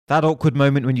That awkward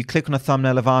moment when you click on a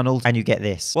thumbnail of Arnold and you get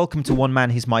this. Welcome to One Man,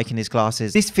 His Mic and His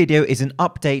Glasses. This video is an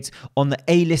update on the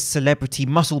A-list celebrity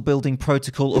muscle building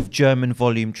protocol of German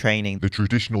volume training. The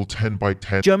traditional 10 by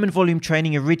 10. German volume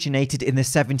training originated in the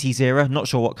 70s era, not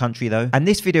sure what country though. And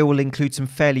this video will include some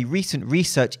fairly recent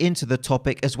research into the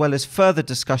topic as well as further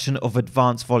discussion of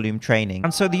advanced volume training.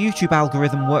 And so the YouTube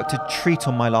algorithm worked a treat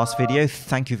on my last video.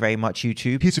 Thank you very much,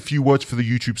 YouTube. Here's a few words for the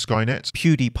YouTube Skynet.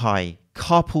 PewDiePie.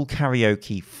 Carpool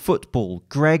karaoke, football,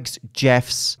 Greg's,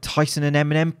 Jeff's, Tyson and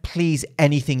Eminem, please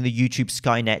anything the YouTube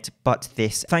Skynet but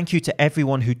this. Thank you to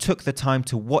everyone who took the time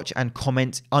to watch and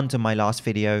comment under my last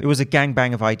video. It was a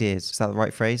gangbang of ideas. Is that the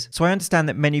right phrase? So I understand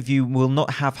that many of you will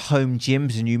not have home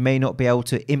gyms and you may not be able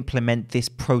to implement this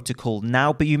protocol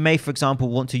now, but you may, for example,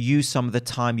 want to use some of the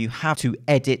time you have to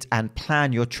edit and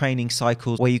plan your training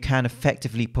cycles where you can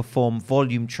effectively perform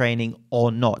volume training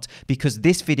or not, because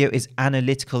this video is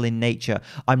analytical in nature.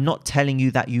 I'm not telling you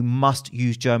that you must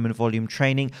use German volume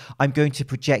training. I'm going to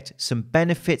project some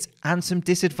benefits and some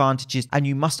disadvantages, and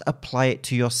you must apply it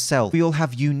to yourself. We all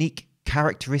have unique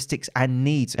characteristics and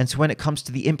needs, and so when it comes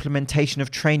to the implementation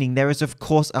of training, there is of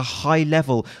course a high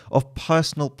level of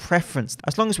personal preference.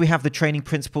 As long as we have the training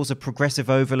principles of progressive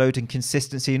overload and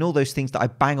consistency and all those things that I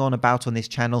bang on about on this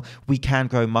channel, we can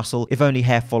grow muscle if only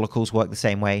hair follicles work the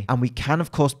same way. And we can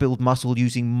of course build muscle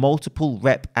using multiple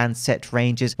rep and set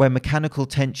ranges where mechanical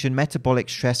tension, metabolic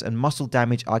stress and muscle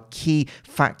damage are key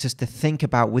factors to think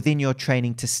about within your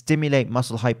training to stimulate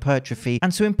muscle hypertrophy.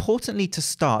 And so importantly to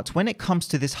start, when it comes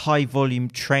to this high volume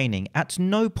training, at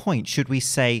no point should we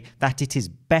say that it is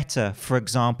better, for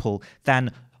example,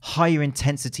 than higher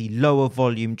intensity, lower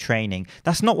volume training.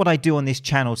 That's not what I do on this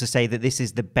channel to say that this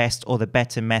is the best or the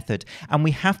better method. And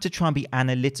we have to try and be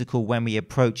analytical when we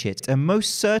approach it. And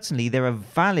most certainly there are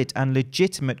valid and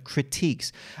legitimate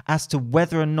critiques as to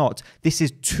whether or not this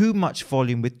is too much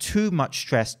volume with too much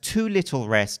stress, too little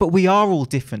rest. But we are all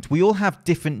different. We all have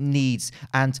different needs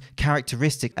and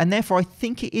characteristics. And therefore I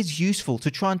think it is useful to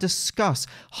try and discuss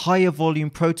higher volume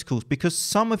protocols, because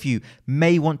some of you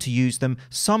may want to use them,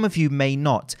 some of you may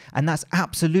not. And that's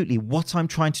absolutely what I'm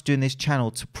trying to do in this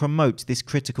channel, to promote this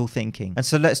critical thinking. And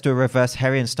so let's do a reverse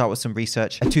Harry and start with some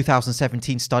research. A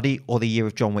 2017 study, or the year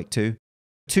of John Wick 2.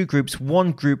 Two groups.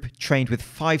 One group trained with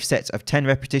 5 sets of 10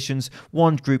 repetitions.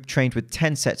 One group trained with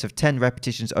 10 sets of 10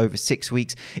 repetitions over 6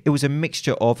 weeks. It was a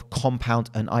mixture of compound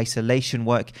and isolation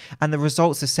work. And the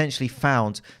results essentially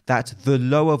found that the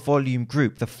lower volume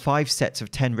group, the 5 sets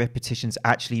of 10 repetitions,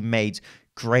 actually made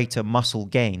greater muscle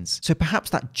gains. So perhaps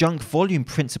that junk volume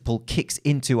principle kicks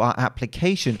into our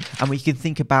application, and we can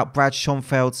think about Brad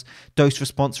Schoenfeld's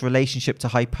dose-response relationship to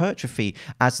hypertrophy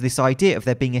as this idea of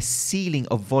there being a ceiling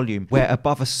of volume where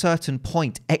above a certain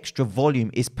point extra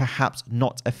volume is perhaps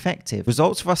not effective.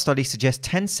 Results of our study suggest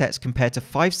 10 sets compared to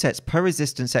 5 sets per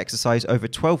resistance exercise over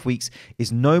 12 weeks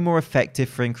is no more effective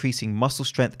for increasing muscle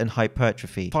strength and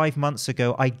hypertrophy. 5 months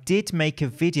ago I did make a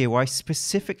video where I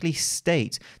specifically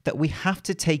state that we have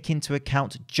to take into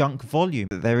account junk volume,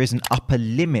 that there is an upper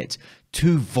limit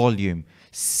to volume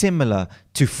similar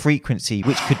to frequency,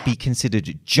 which could be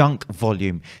considered junk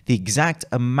volume. The exact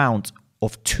amount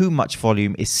of too much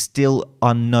volume is still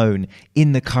unknown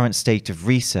in the current state of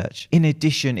research. In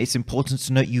addition, it's important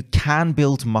to note you can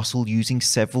build muscle using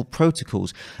several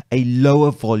protocols: a lower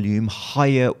volume,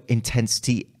 higher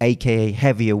intensity, aka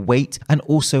heavier weight, and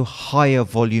also higher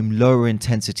volume, lower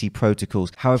intensity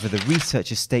protocols. However, the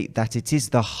researchers state that it is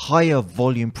the higher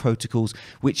volume protocols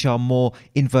which are more,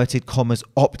 inverted commas,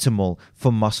 optimal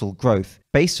for muscle growth.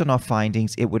 Based on our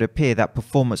findings, it would appear that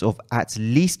performance of at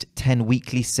least 10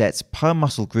 weekly sets per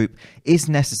muscle group is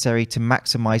necessary to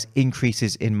maximize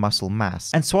increases in muscle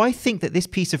mass. And so I think that this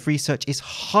piece of research is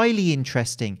highly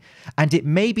interesting and it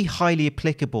may be highly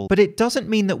applicable, but it doesn't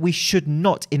mean that we should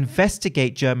not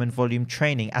investigate German volume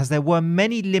training, as there were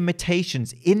many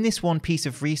limitations in this one piece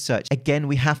of research. Again,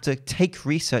 we have to take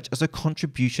research as a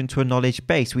contribution to a knowledge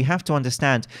base. We have to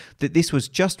understand that this was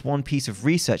just one piece of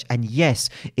research, and yes,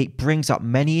 it brings up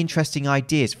many interesting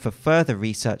ideas for further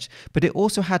research, but it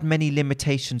also had many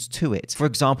limitations to it. For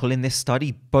example, in this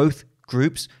study, both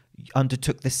groups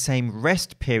undertook the same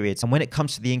rest periods. And when it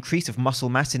comes to the increase of muscle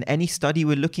mass in any study,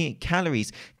 we're looking at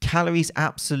calories. Calories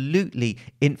absolutely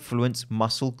influence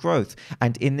muscle growth.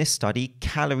 And in this study,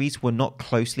 calories were not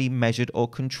closely measured or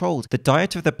controlled. The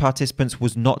diet of the participants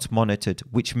was not monitored,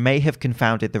 which may have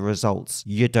confounded the results.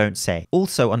 You don't say.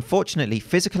 Also, unfortunately,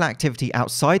 physical activity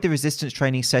outside the resistance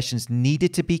training sessions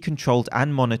needed to be controlled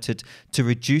and monitored to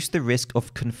reduce the risk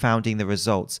of confounding the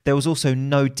results. There was also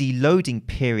no deloading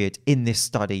period in this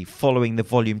study following the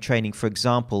volume training, for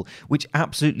example, which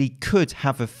absolutely could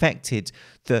have affected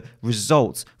the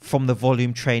results from the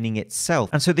volume training itself.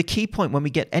 And so the key point when we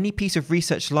get any piece of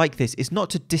research like this is not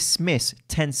to dismiss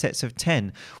 10 sets of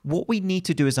 10. What we need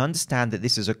to do is understand that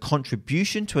this is a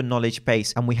contribution to a knowledge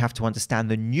base, and we have to understand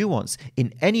the nuance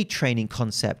in any training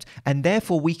concept, and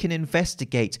therefore we can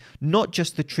investigate not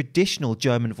just the traditional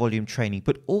German volume training,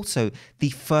 but also the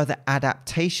further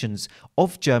adaptations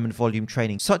of German volume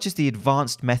training, such as the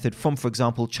advanced method from, for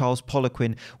example, Charles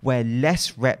Poliquin, where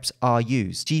less reps are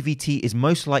used. GVT is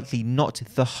most likely not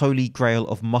the holy grail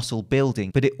of muscle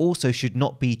building, but it also should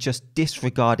not be just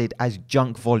disregarded as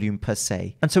junk volume per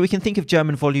se. And so we can think of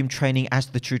German volume training as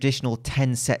the traditional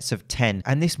 10 sets of 10,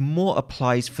 and this more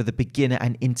applies for the beginner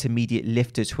and intermediate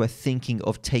lifters who are thinking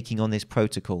of taking on this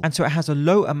protocol. And so it has a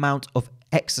low amount of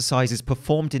exercises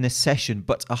performed in a session,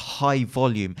 but a high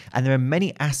volume. And there are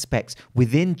many aspects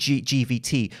within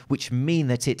GVT which mean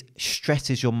that it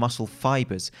stresses your muscle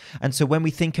fibers. And so when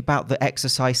we think about the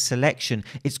exercise selection,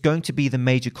 it's going to be the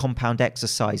major compound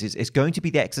exercises. It's going to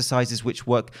be the exercises which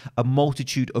work a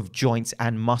multitude of joints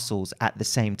and muscles at the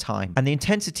same time. And the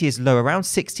intensity is low, around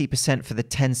 60% for the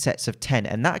 10 sets of 10.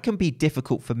 And that can be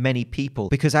difficult for many people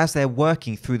because as they're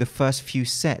working through the first few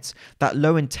sets, that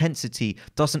low intensity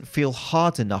doesn't feel hard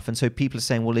enough, and so people are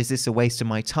saying, well, is this a waste of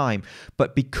my time?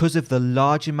 But because of the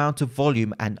large amount of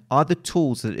volume and other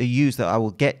tools that are used that I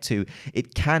will get to,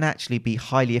 it can actually be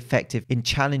highly effective in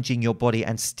challenging your body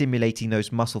and stimulating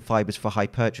those muscle fibers for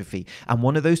hypertrophy. And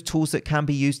one of those tools that can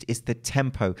be used is the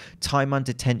tempo, time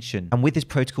under tension. And with this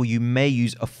protocol, you may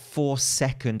use a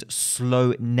 4-second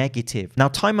slow negative. Now,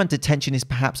 time under tension is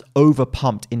perhaps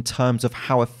overpumped in terms of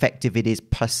how effective it is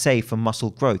per se for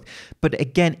muscle growth. But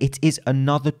again, it is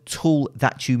another tool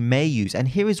that you may use. And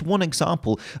here is one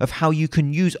example of how you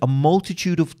can use a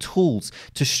multitude of tools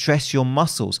to stress your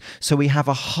muscles. So we have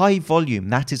a high volume,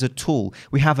 that is a tool.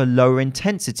 We have a lower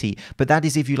intensity, but that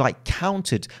is, if you like,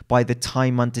 countered by the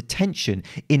time under tension.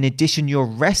 In addition, your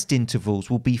rest intervals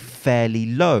will be fairly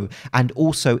low. And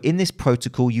also in this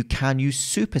protocol, you can use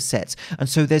supersets. And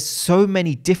so there's so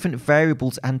many different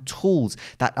variables and tools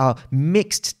that are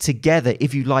mixed together,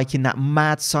 if you like, in that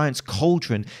mad science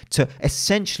cauldron to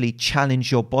essentially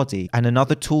challenge your body. And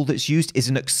another tool that's used is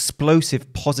an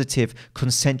explosive positive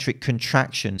concentric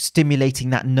contraction,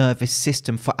 stimulating that nervous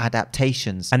system for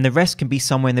adaptations. And the rest can be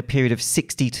somewhere in the period of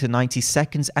 60 to 90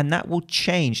 seconds, and that will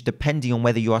change depending on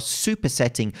whether you are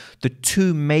supersetting the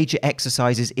two major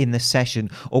exercises in the session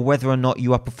or whether or not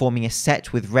you are performing a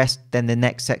set with rest, then the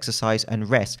next exercise and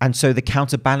rest. And so the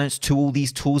counterbalance to all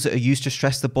these tools that are used to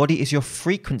stress the body is your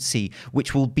frequency,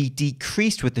 which will be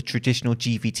decreased with the traditional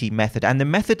GVT method. And the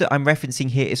method that I'm referencing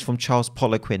here is from Charles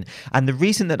Poliquin. And the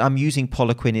reason that I'm using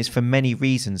Poliquin is for many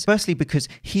reasons. Firstly, because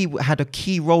he had a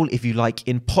key role, if you like,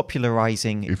 in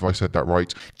popularizing, if I said that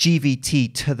right,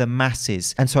 GVT to the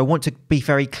masses. And so I want to be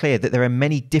very clear that there are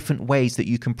many different ways that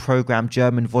you can program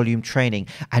German volume training,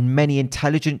 and many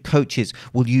intelligent coaches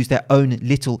will use their own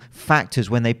little factors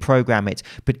when they program it.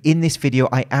 But in this video,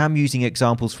 I am using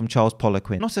examples from Charles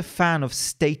Poliquin. I'm not a fan of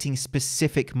stating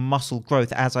specific muscle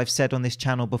growth, as I've said on this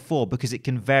channel before, because it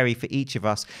can vary for each of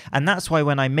us. And that's why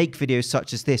when I make videos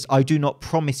such as this, I do not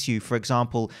promise you, for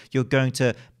example, you're going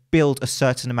to build a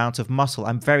certain amount of muscle.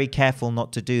 I'm very careful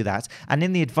not to do that. And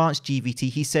in the advanced GVT,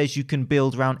 he says you can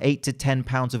build around 8 to 10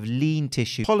 pounds of lean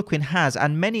tissue. Poliquin has,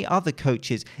 and many other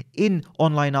coaches in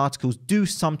online articles do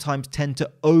sometimes tend to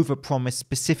overpromise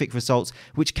specific results,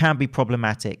 which can be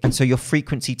problematic. And so your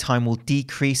frequency time will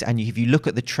decrease. And if you look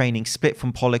at the training split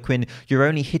from Poliquin, you're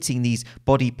only hitting these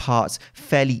body parts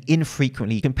fairly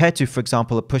infrequently compared to, for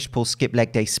example, a push-pull skip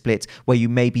leg day split, where you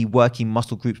may be working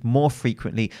muscle groups more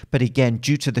frequently. But again,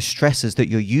 due to the stressors that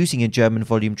you're using in German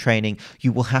volume training,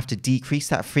 you will have to decrease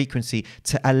that frequency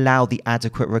to allow the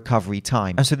adequate recovery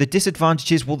time. And so the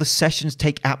disadvantage is, well, the sessions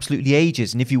take absolutely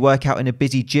ages. And if you work out in a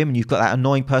busy gym and you've got that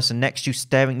annoying person next to you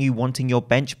staring at you, wanting your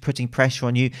bench, putting pressure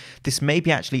on you, this may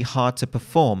be actually hard to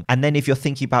perform. And then if you're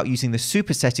thinking about using the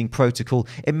supersetting protocol,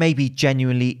 it may be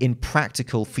genuinely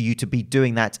impractical for you to be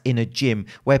doing that in a gym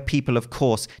where people, of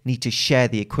course, need to share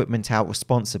the equipment out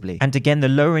responsibly. And again, the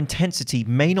lower intensity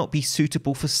may not be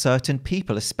suitable for certain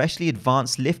people, especially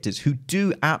advanced lifters who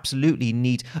do absolutely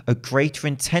need a greater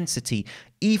intensity,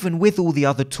 even with all the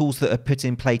other tools that are put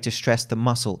in play to stress the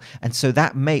muscle. And so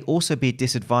that may also be a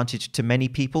disadvantage to many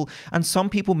people. And some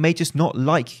people may just not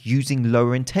like using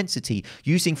lower intensity.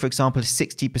 Using, for example, a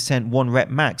 60% 1 rep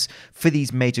max for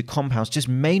these major compounds just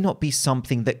may not be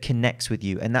something that connects with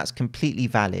you. And that's completely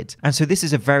valid. And so this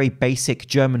is a very basic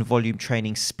German volume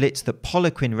training split that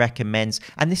Poliquin recommends.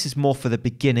 And this is more for the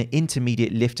beginner,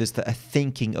 intermediate lifters that are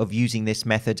thinking of using this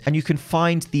method. And you can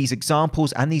find these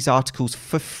examples and these articles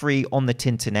for free on the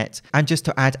internet. And just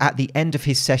to add, at the end of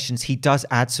his sessions, he does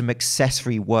add some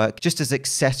accessory work, just as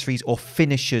accessories or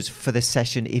finishers for the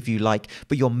session if you like.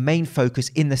 But your main focus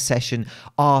in the session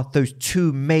are those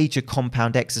two major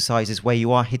compound exercises where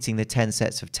you are hitting the 10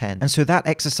 sets of 10. And so that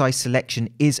exercise selection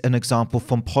is an example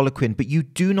from Poliquin, but you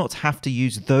do not have to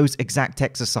use those exact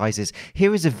exercises.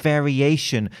 Here is a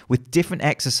variation with different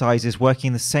exercises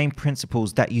working the same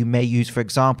principles that you may use, for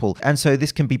example. And so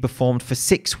this can be performed for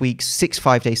 6 weeks, 6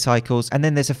 5-day cycles. And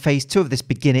then there's a phase 2 of this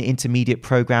beginner intermediate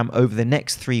program over the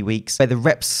next 3 weeks where the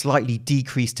reps slightly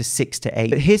decrease to 6 to 8.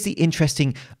 But here's the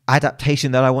interesting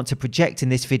adaptation that I want to project in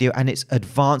this video, and it's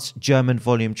advanced German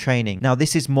volume training. Now,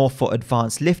 this is more for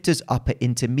advanced lifters, upper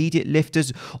intermediate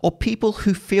lifters, or people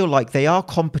who feel like they are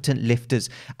competent lifters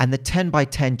and the 10 by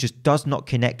 10 just does not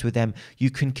connect with them. You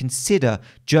can consider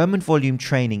German volume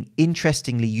training,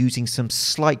 interestingly using some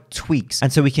slight tweaks.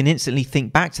 And so we can instantly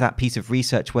think back to that piece of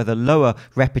research where the lower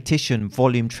repetition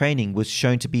volume training was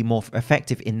shown to be more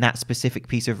effective in that specific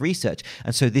piece of research.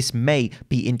 And so this may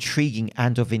be intriguing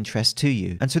and of interest to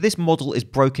you. And so this model is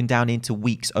broken down into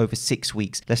weeks over 6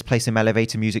 weeks. Let's play some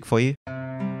elevator music for you.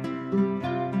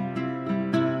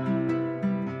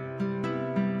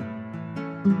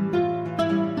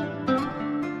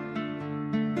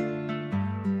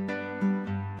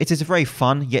 It is a very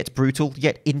fun, yet brutal,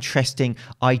 yet interesting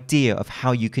idea of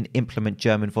how you can implement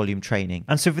German volume training.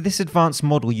 And so for this advanced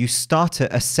model, you start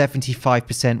at a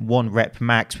 75% 1 rep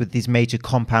max with these major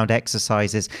compound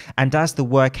exercises. And as the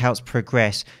workouts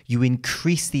progress, you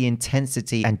increase the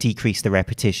intensity and decrease the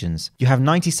repetitions. You have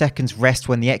 90 seconds rest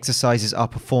when the exercises are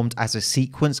performed as a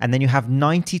sequence. And then you have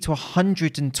 90 to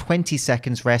 120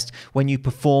 seconds rest when you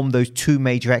perform those 2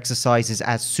 major exercises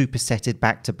as supersetted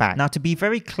back to back. Now, to be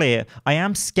very clear, I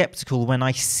am skeptical when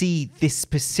I see this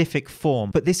specific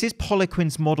form, but this is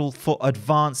Poliquin's model for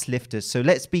advanced lifters, so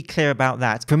let's be clear about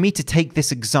that. For me to take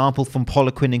this example from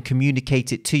Poliquin and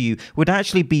communicate it to you would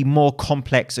actually be more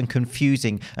complex and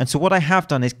confusing, and so what I have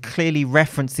done is clearly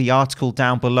reference the article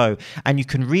down below, and you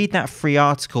can read that free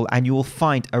article and you will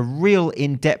find a real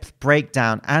in-depth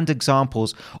breakdown and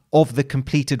examples of the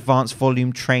complete advanced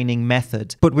volume training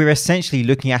method. But we're essentially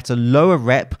looking at a lower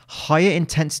rep, higher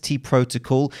intensity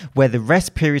protocol where the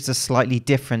rest periods are slightly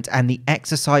different and the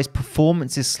exercise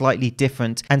performance is slightly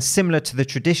different, and similar to the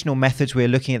traditional methods, we're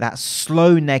looking at that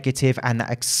slow negative and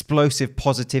that explosive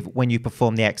positive when you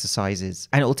perform the exercises.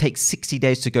 And it will take 60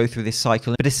 days to go through this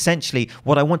cycle, but essentially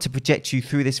what I want to project you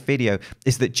through this video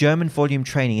is that German volume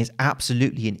training is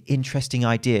absolutely an interesting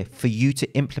idea for you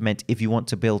to implement if you want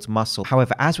to build muscle.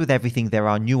 However, as with everything, there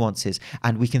are nuances,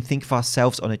 and we can think of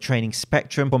ourselves on a training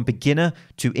spectrum from beginner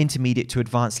to intermediate to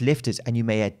advanced lifters, and you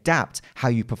may adapt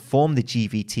how you perform the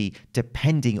GVT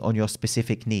depending on your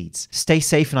specific needs. Stay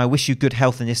safe, and I wish you good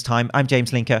health in this time. I'm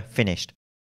James Linker, finished.